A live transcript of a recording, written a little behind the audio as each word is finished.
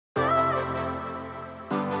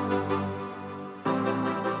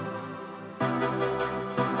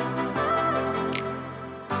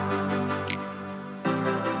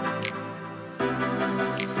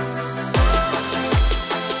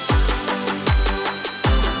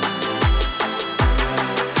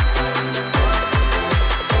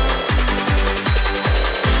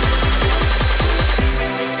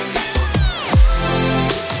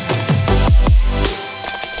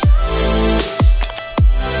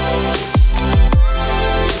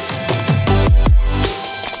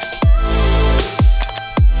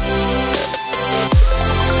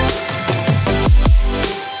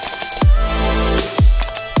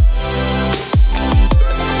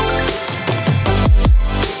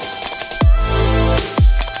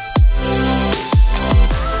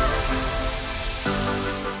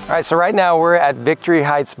right, so right now we're at Victory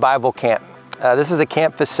Heights Bible Camp. This is a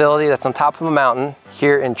camp facility that's on top of a mountain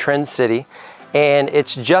here in Trent City, and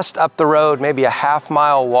it's just up the road, maybe a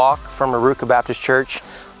half-mile walk from Aruka Baptist Church,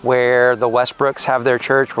 where the Westbrooks have their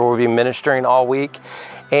church, where we'll be ministering all week.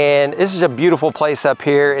 And this is a beautiful place up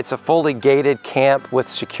here. It's a fully gated camp with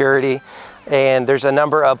security. And there's a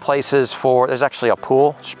number of places there's actually a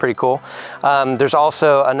pool, which is pretty cool. There's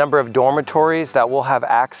also a number of dormitories that we'll have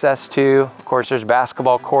access to. Of course, there's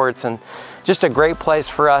basketball courts and just a great place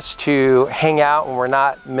for us to hang out when we're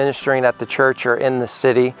not ministering at the church or in the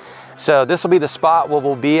city. So this will be the spot where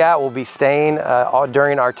we'll be at. We'll be staying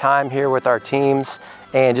during our time here with our teams,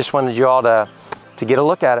 and just wanted you all to get a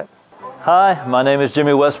look at it. Hi, my name is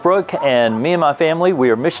Marie Westbrook, and me and my family,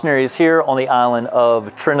 we are missionaries here on the island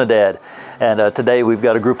of Trinidad. And today we've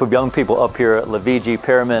got a group of young people up here at Laviji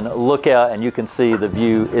Perriman Lookout, and you can see the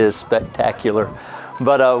view is spectacular.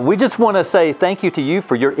 But we just want to say thank you to you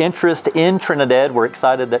for your interest in Trinidad. We're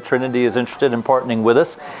excited that Trinity is interested in partnering with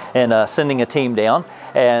us and sending a team down.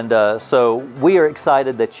 And so we are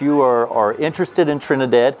excited that you are interested in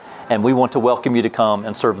Trinidad, and we want to welcome you to come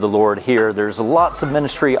and serve the Lord here. There's lots of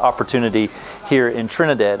ministry opportunity here in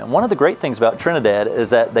Trinidad. And one of the great things about Trinidad is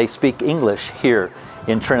that they speak English here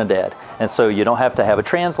in Trinidad. And so you don't have to have a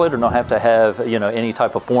translator, don't have to have any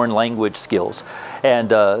type of foreign language skills. And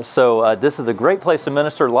so this is a great place to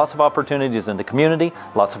minister, lots of opportunities in the community,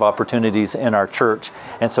 lots of opportunities in our church.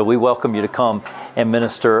 And so we welcome you to come and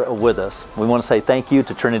minister with us. We want to say thank you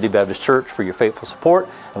to Trinity Baptist Church for your faithful support,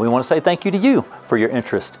 and we want to say thank you to you for your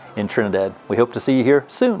interest in Trinidad. We hope to see you here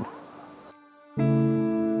soon.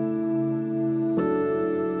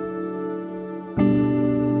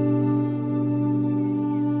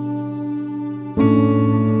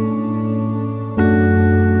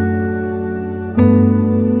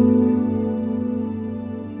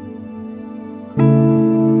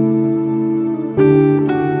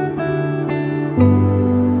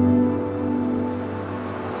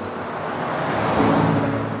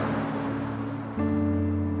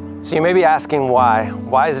 So you may be asking why.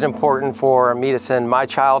 Why is it important for me to send my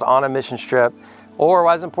child on a mission trip? Or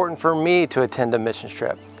why is it important for me to attend a mission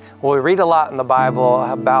trip? Well, we read a lot in the Bible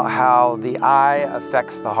about how the eye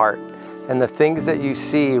affects the heart, and the things that you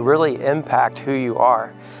see really impact who you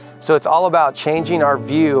are. So it's all about changing our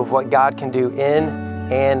view of what God can do in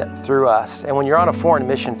and through us. And when you're on a foreign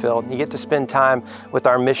mission field, you get to spend time with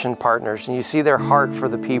our mission partners, and you see their heart for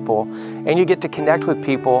the people, and you get to connect with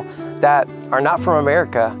people that are not from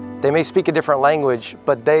America. They may speak a different language,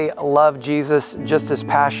 but they love Jesus just as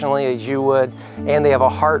passionately as you would, and they have a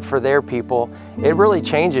heart for their people. It really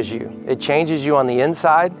changes you. It changes you on the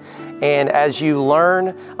inside, and as you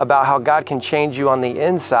learn about how God can change you on the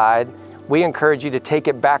inside, we encourage you to take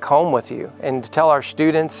it back home with you and to tell our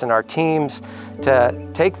students and our teams to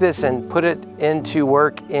take this and put it into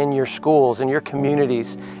work in your schools, in your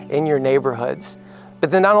communities, in your neighborhoods. But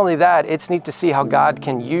then not only that, it's neat to see how God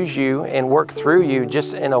can use you and work through you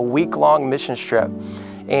just in a week-long mission trip.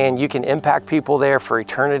 And you can impact people there for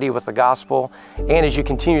eternity with the gospel. And as you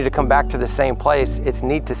continue to come back to the same place, it's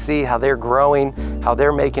neat to see how they're growing, how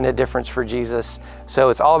they're making a difference for Jesus. So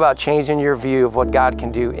it's all about changing your view of what God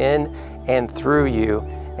can do in and through you.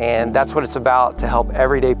 And that's what it's about, to help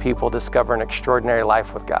everyday people discover an extraordinary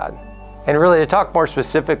life with God. And really, to talk more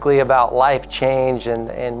specifically about life change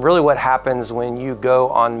and really what happens when you go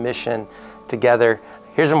on mission together,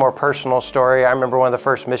 here's a more personal story. I remember one of the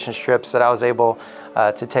first mission trips that I was able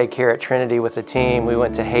to take here at Trinity with the team. We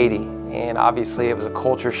went to Haiti, and obviously it was a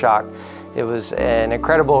culture shock. It was an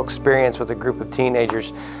incredible experience with a group of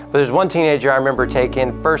teenagers. But there's one teenager I remember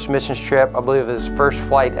taking, first mission trip, I believe it was his first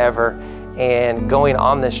flight ever, and going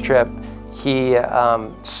on this trip, he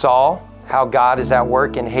saw how God is at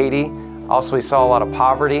work in Haiti. Also, we saw a lot of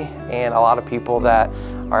poverty and a lot of people that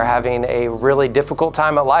are having a really difficult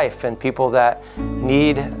time at life, and people that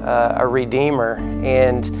need a redeemer.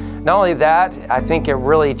 And not only that, I think it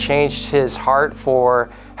really changed his heart for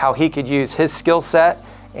how he could use his skill set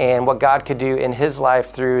and what God could do in his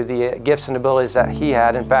life through the gifts and abilities that he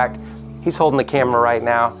had. In fact, he's holding the camera right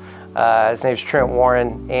now. His name's Trent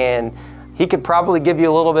Warren, and he could probably give you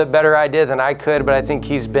a little bit better idea than I could, but I think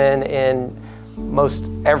he's been in most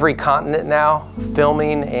every continent now,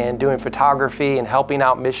 filming and doing photography and helping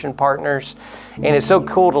out mission partners. And it's so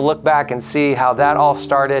cool to look back and see how that all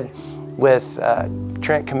started with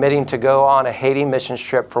Trent committing to go on a Haiti missions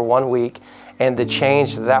trip for 1 week, and the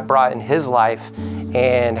change that brought in his life,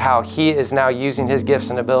 and how he is now using his gifts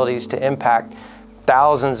and abilities to impact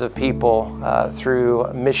thousands of people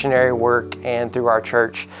through missionary work and through our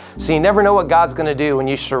church. So you never know what God's going to do when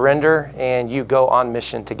you surrender and you go on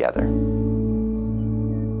mission together.